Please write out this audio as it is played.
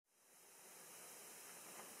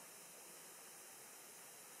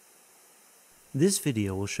This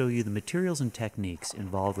video will show you the materials and techniques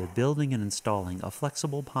involved with building and installing a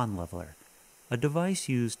flexible pond leveler, a device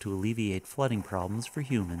used to alleviate flooding problems for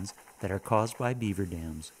humans that are caused by beaver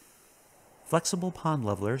dams. Flexible pond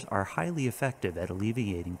levelers are highly effective at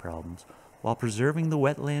alleviating problems while preserving the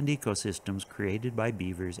wetland ecosystems created by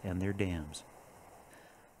beavers and their dams.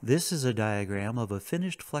 This is a diagram of a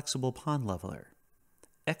finished flexible pond leveler.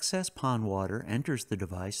 Excess pond water enters the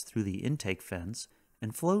device through the intake fence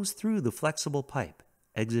and flows through the flexible pipe,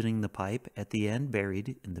 exiting the pipe at the end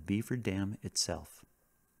buried in the beaver dam itself.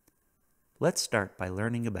 Let's start by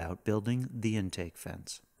learning about building the intake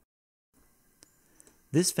fence.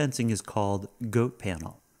 This fencing is called goat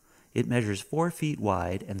panel. It measures 4 feet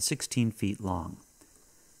wide and 16 feet long.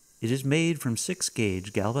 It is made from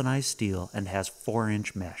 6-gauge galvanized steel and has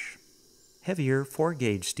 4-inch mesh. Heavier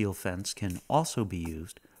 4-gauge steel fence can also be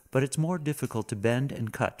used, but it's more difficult to bend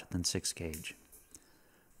and cut than 6-gauge.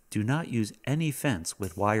 Do not use any fence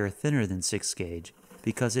with wire thinner than 6-gauge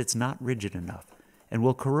because it's not rigid enough and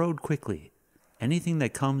will corrode quickly. Anything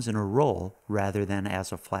that comes in a roll rather than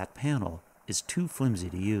as a flat panel is too flimsy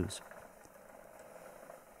to use.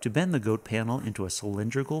 To bend the goat panel into a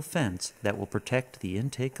cylindrical fence that will protect the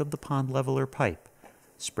intake of the pond leveler pipe,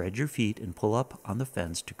 spread your feet and pull up on the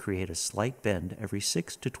fence to create a slight bend every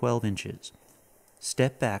 6 to 12 inches.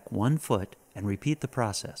 Step back 1 foot and repeat the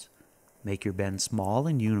process. Make your bend small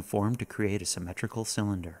and uniform to create a symmetrical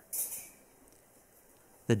cylinder.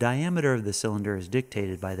 The diameter of the cylinder is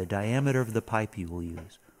dictated by the diameter of the pipe you will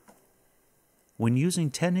use. When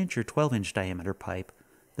using 10-inch or 12-inch diameter pipe,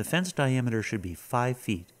 the fence diameter should be 5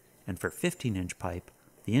 feet, and for 15-inch pipe,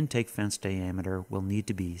 the intake fence diameter will need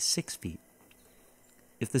to be 6 feet.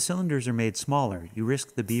 If the cylinders are made smaller, you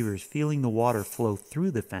risk the beavers feeling the water flow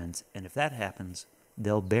through the fence, and if that happens,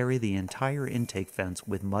 they'll bury the entire intake fence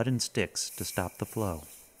with mud and sticks to stop the flow.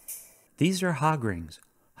 These are hog rings.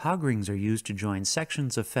 Hog rings are used to join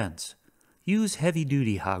sections of fence. Use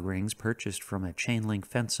heavy-duty hog rings purchased from a chain-link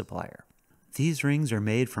fence supplier. These rings are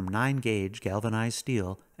made from 9-gauge galvanized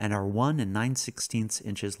steel and are 1 9/16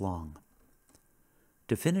 inches long.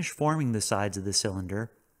 To finish forming the sides of the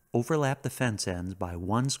cylinder, overlap the fence ends by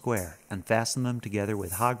 1 square and fasten them together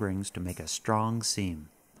with hog rings to make a strong seam.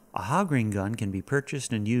 A hog ring gun can be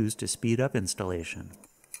purchased and used to speed up installation.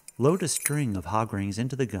 Load a string of hog rings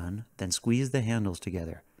into the gun, then squeeze the handles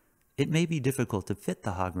together. It may be difficult to fit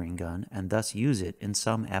the hog ring gun and thus use it in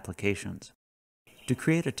some applications. To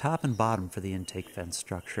create a top and bottom for the intake fence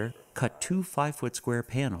structure, cut 2 5-foot square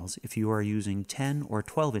panels if you are using 10 or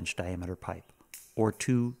 12-inch diameter pipe, or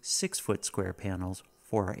 2 6-foot square panels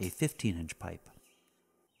for a 15-inch pipe.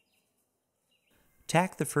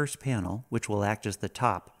 Tack the first panel, which will act as the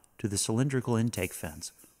top, to the cylindrical intake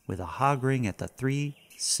fence with a hog ring at the 3,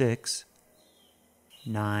 6,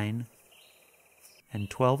 9, and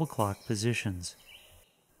 12 o'clock positions.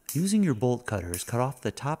 Using your bolt cutters, cut off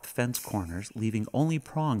the top fence corners, leaving only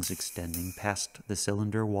prongs extending past the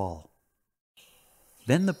cylinder wall.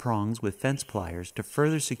 Bend the prongs with fence pliers to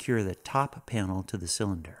further secure the top panel to the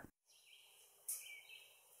cylinder.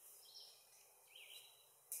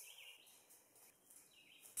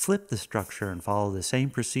 Flip the structure and follow the same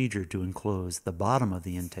procedure to enclose the bottom of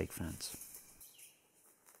the intake fence.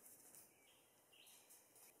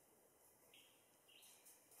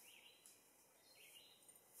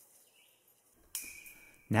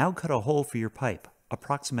 Now cut a hole for your pipe,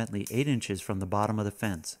 approximately 8 inches from the bottom of the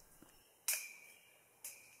fence.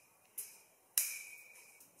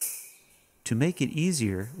 To make it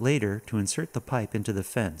easier later to insert the pipe into the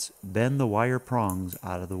fence, bend the wire prongs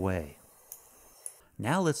out of the way.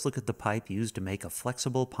 Now let's look at the pipe used to make a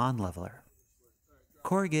flexible pond leveler.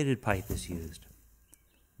 Corrugated pipe is used.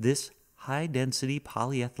 This high-density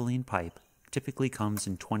polyethylene pipe typically comes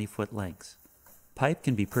in 20-foot lengths. Pipe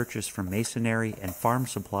can be purchased from masonry and farm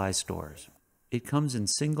supply stores. It comes in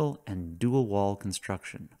single and dual wall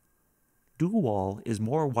construction. Dual wall is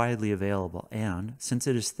more widely available and, since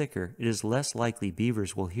it is thicker, it is less likely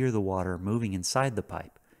beavers will hear the water moving inside the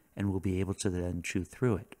pipe and will be able to then chew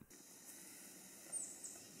through it.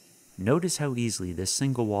 Notice how easily this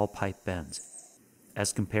single wall pipe bends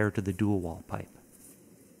as compared to the dual wall pipe.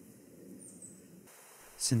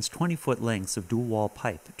 Since 20-foot lengths of dual wall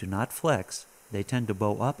pipe do not flex, they tend to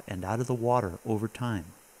bow up and out of the water over time.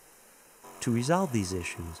 To resolve these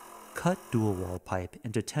issues, cut dual wall pipe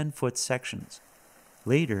into 10-foot sections.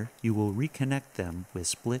 Later, you will reconnect them with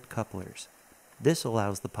split couplers. This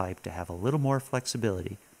allows the pipe to have a little more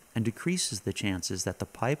flexibility and decreases the chances that the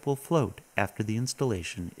pipe will float after the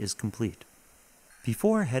installation is complete.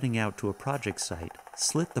 Before heading out to a project site,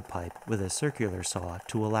 slit the pipe with a circular saw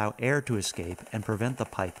to allow air to escape and prevent the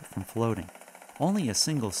pipe from floating. Only a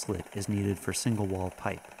single slit is needed for single wall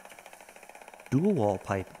pipe. Dual wall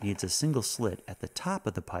pipe needs a single slit at the top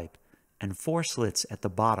of the pipe and 4 slits at the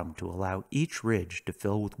bottom to allow each ridge to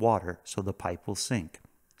fill with water so the pipe will sink.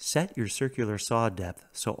 Set your circular saw depth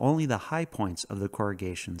so only the high points of the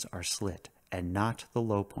corrugations are slit and not the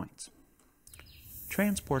low points.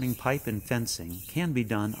 Transporting pipe and fencing can be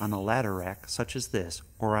done on a ladder rack such as this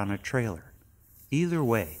or on a trailer. Either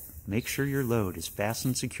way, make sure your load is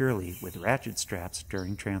fastened securely with ratchet straps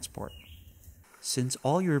during transport. Since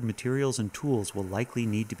all your materials and tools will likely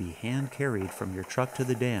need to be hand carried from your truck to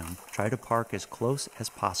the dam, try to park as close as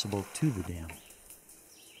possible to the dam.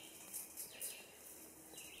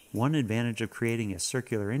 One advantage of creating a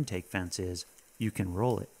circular intake fence is you can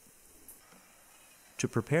roll it. To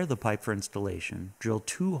prepare the pipe for installation, drill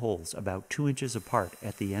 2 holes about 2 inches apart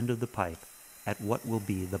at the end of the pipe at what will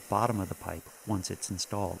be the bottom of the pipe once it's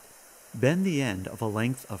installed. Bend the end of a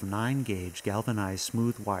length of 9-gauge galvanized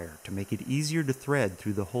smooth wire to make it easier to thread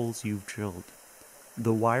through the holes you've drilled.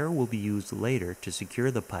 The wire will be used later to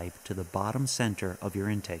secure the pipe to the bottom center of your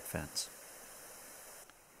intake fence.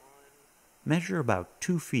 Measure about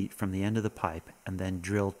 2 feet from the end of the pipe and then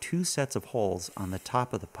drill 2 sets of holes on the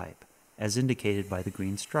top of the pipe, as indicated by the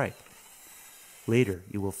green stripe. Later,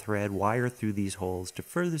 you will thread wire through these holes to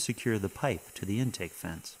further secure the pipe to the intake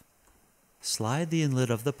fence. Slide the inlet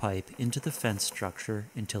of the pipe into the fence structure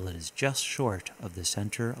until it is just short of the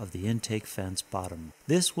center of the intake fence bottom.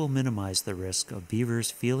 This will minimize the risk of beavers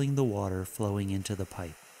feeling the water flowing into the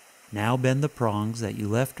pipe. Now bend the prongs that you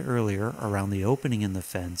left earlier around the opening in the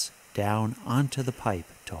fence down onto the pipe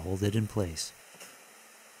to hold it in place.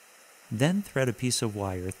 Then thread a piece of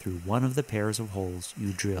wire through one of the pairs of holes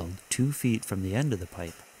you drilled 2 feet from the end of the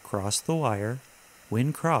pipe. Cross the wire.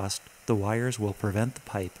 When crossed, the wires will prevent the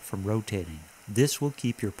pipe from rotating. This will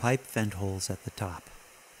keep your pipe vent holes at the top.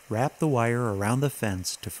 Wrap the wire around the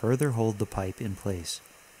fence to further hold the pipe in place.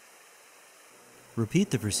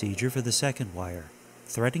 Repeat the procedure for the second wire,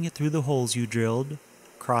 threading it through the holes you drilled,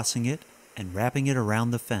 crossing it, and wrapping it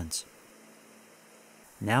around the fence.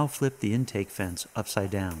 Now flip the intake fence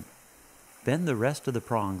upside down. Bend the rest of the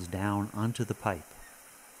prongs down onto the pipe.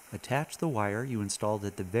 Attach the wire you installed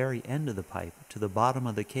at the very end of the pipe to the bottom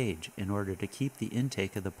of the cage in order to keep the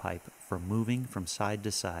intake of the pipe from moving from side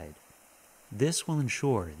to side. This will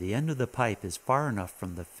ensure the end of the pipe is far enough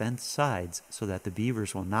from the fence sides so that the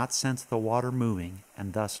beavers will not sense the water moving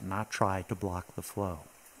and thus not try to block the flow.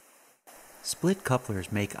 Split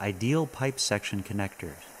couplers make ideal pipe section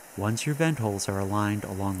connectors. Once your vent holes are aligned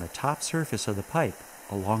along the top surface of the pipe,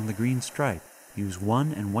 along the green stripe, use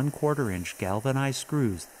 1 1/4 inch galvanized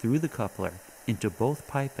screws through the coupler into both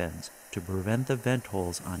pipe ends to prevent the vent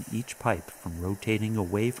holes on each pipe from rotating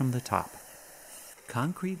away from the top.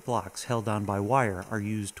 Concrete blocks held on by wire are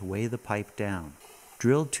used to weigh the pipe down.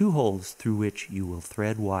 Drill 2 holes through which you will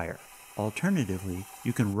thread wire. Alternatively,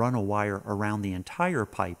 you can run a wire around the entire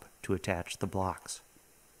pipe to attach the blocks.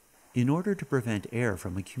 In order to prevent air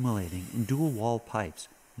from accumulating in dual wall pipes,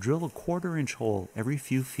 drill a 1/4 inch hole every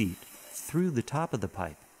few feet through the top of the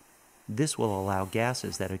pipe. This will allow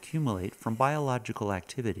gases that accumulate from biological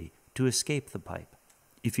activity to escape the pipe.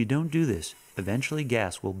 If you don't do this, eventually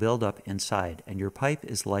gas will build up inside and your pipe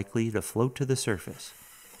is likely to float to the surface.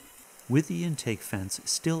 With the intake fence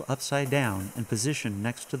still upside down and positioned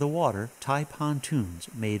next to the water, tie pontoons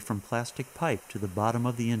made from plastic pipe to the bottom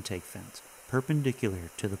of the intake fence,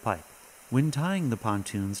 perpendicular to the pipe. When tying the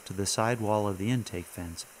pontoons to the side wall of the intake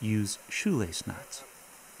fence, use shoelace knots.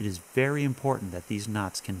 It is very important that these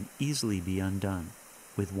knots can easily be undone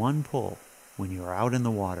with one pull when you are out in the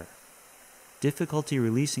water. Difficulty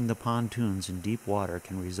releasing the pontoons in deep water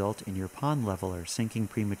can result in your pond leveler sinking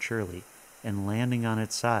prematurely and landing on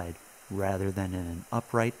its side rather than in an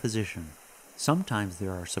upright position. Sometimes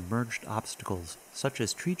there are submerged obstacles, such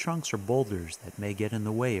as tree trunks or boulders, that may get in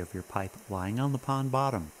the way of your pipe lying on the pond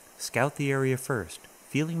bottom. Scout the area first,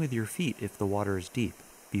 feeling with your feet if the water is deep,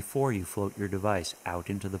 before you float your device out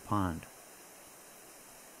into the pond.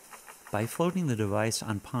 By floating the device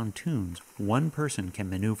on pontoons, one person can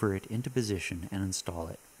maneuver it into position and install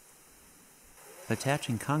it.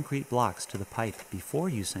 Attaching concrete blocks to the pipe before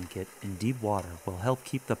you sink it in deep water will help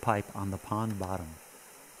keep the pipe on the pond bottom.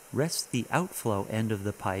 Rest the outflow end of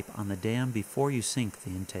the pipe on the dam before you sink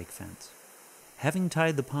the intake fence. Having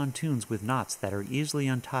tied the pontoons with knots that are easily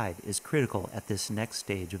untied is critical at this next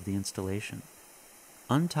stage of the installation.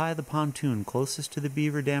 Untie the pontoon closest to the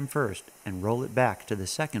beaver dam first and roll it back to the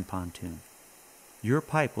second pontoon. Your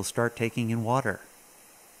pipe will start taking in water.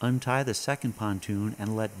 Untie the second pontoon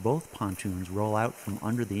and let both pontoons roll out from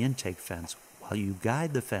under the intake fence while you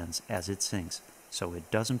guide the fence as it sinks so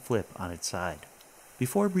it doesn't flip on its side.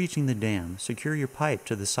 Before breaching the dam, secure your pipe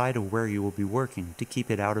to the side of where you will be working to keep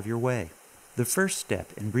it out of your way. The first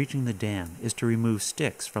step in breaching the dam is to remove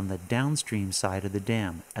sticks from the downstream side of the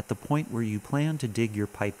dam at the point where you plan to dig your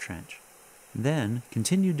pipe trench. Then,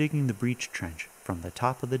 continue digging the breach trench from the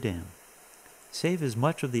top of the dam. Save as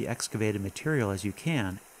much of the excavated material as you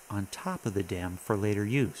can on top of the dam for later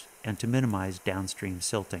use and to minimize downstream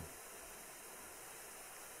silting.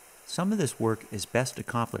 Some of this work is best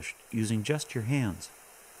accomplished using just your hands.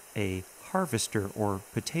 A harvester or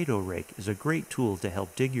potato rake is a great tool to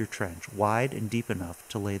help dig your trench wide and deep enough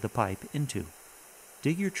to lay the pipe into.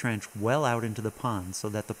 Dig your trench well out into the pond so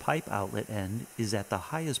that the pipe outlet end is at the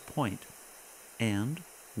highest point, and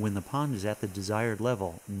when the pond is at the desired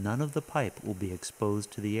level, none of the pipe will be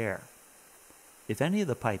exposed to the air. If any of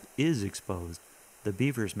the pipe is exposed, the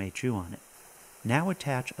beavers may chew on it. Now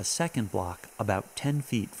attach a second block about 10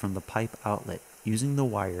 feet from the pipe outlet using the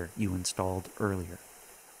wire you installed earlier.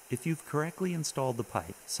 If you've correctly installed the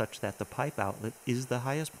pipe such that the pipe outlet is the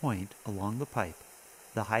highest point along the pipe,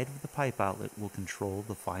 the height of the pipe outlet will control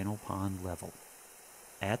the final pond level.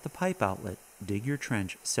 At the pipe outlet, dig your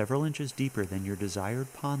trench several inches deeper than your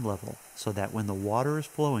desired pond level so that when the water is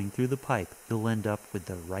flowing through the pipe, you'll end up with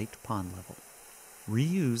the right pond level.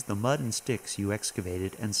 Reuse the mud and sticks you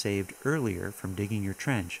excavated and saved earlier from digging your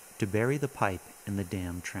trench to bury the pipe in the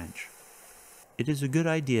dam trench. It is a good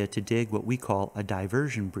idea to dig what we call a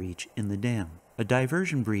diversion breach in the dam. A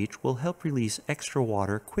diversion breach will help release extra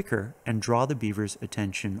water quicker and draw the beaver's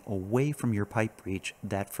attention away from your pipe breach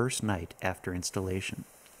that first night after installation.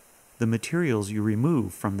 The materials you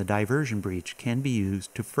remove from the diversion breach can be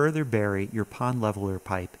used to further bury your pond leveler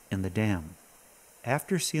pipe in the dam.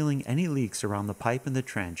 After sealing any leaks around the pipe in the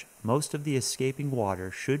trench, most of the escaping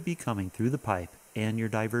water should be coming through the pipe and your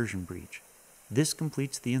diversion breach. This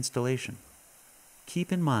completes the installation.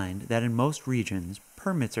 Keep in mind that in most regions,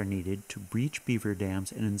 permits are needed to breach beaver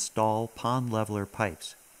dams and install pond leveler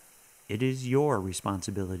pipes. It is your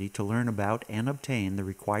responsibility to learn about and obtain the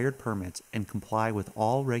required permits and comply with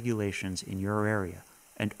all regulations in your area,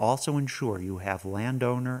 and also ensure you have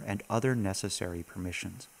landowner and other necessary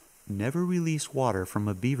permissions. Never release water from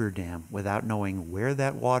a beaver dam without knowing where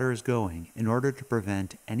that water is going in order to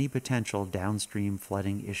prevent any potential downstream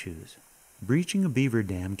flooding issues. Breaching a beaver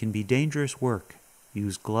dam can be dangerous work.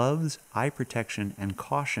 Use gloves, eye protection, and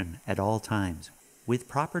caution at all times. With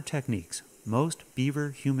proper techniques, most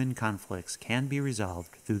beaver-human conflicts can be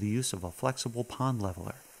resolved through the use of a flexible pond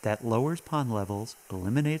leveler that lowers pond levels,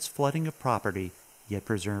 eliminates flooding of property, yet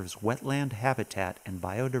preserves wetland habitat and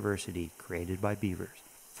biodiversity created by beavers.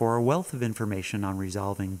 For a wealth of information on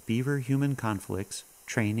resolving beaver-human conflicts,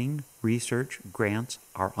 training, research, grants,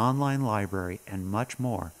 our online library, and much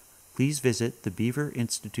more, please visit the Beaver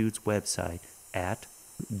Institute's website at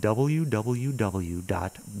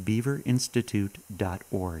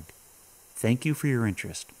www.beaverinstitute.org. Thank you for your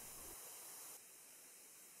interest.